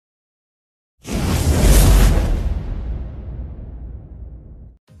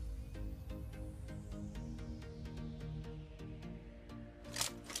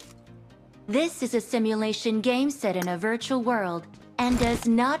This is a simulation game set in a virtual world and does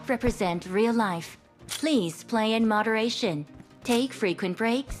not represent real life. Please play in moderation, take frequent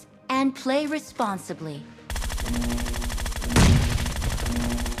breaks, and play responsibly.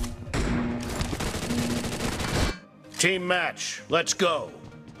 Team match, let's go.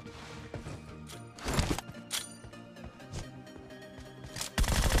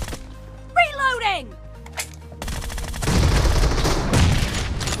 Reloading!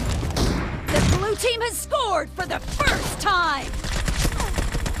 The blue team has scored for the first time!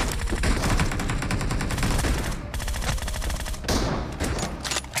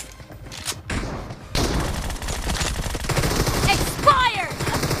 Expired!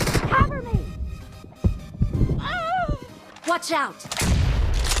 Cover me! Watch out!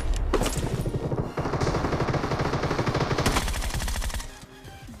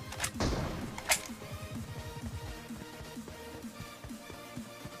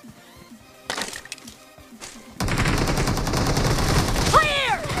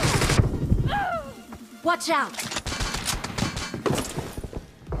 Clear! Watch out!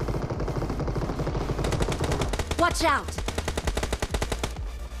 Watch out!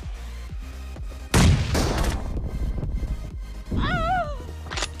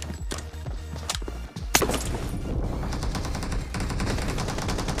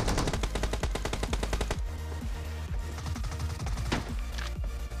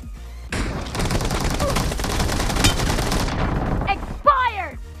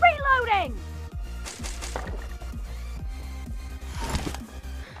 Expired! Reloading!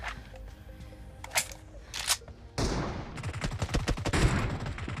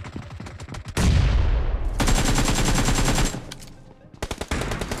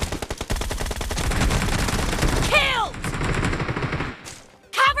 Killed!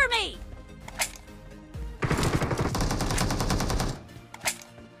 Cover me!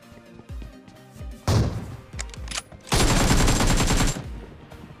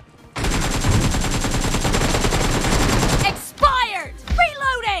 Expired!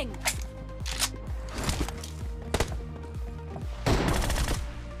 Reloading!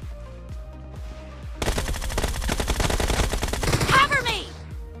 Cover me!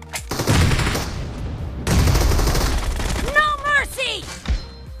 No mercy!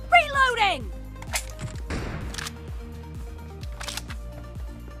 Reloading!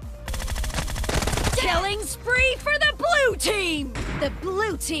 Killing spree for the blue team! The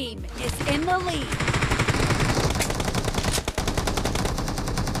blue team is in the lead.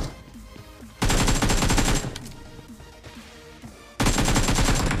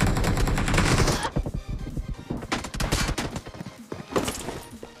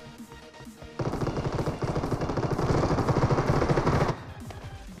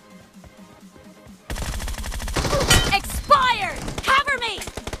 Expired! Cover me!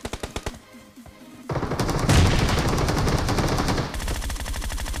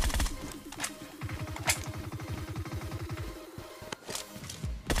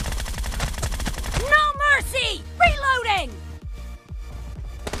 No mercy! Reloading!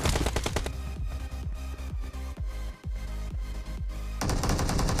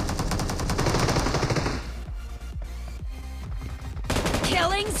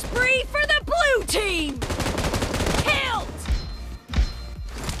 Killing spree for the blue team! Killed!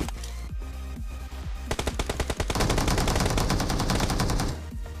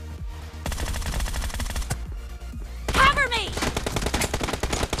 Cover me!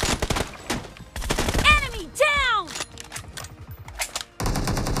 Enemy down!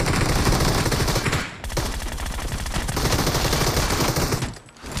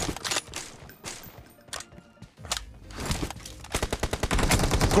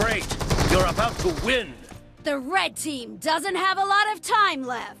 Great, you're about to win. The red team doesn't have a lot of time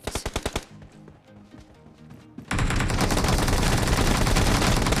left.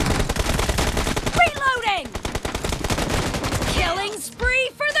 Reloading! Killing spree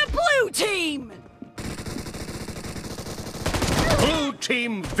for the blue team! Blue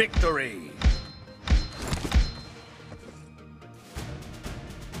team victory.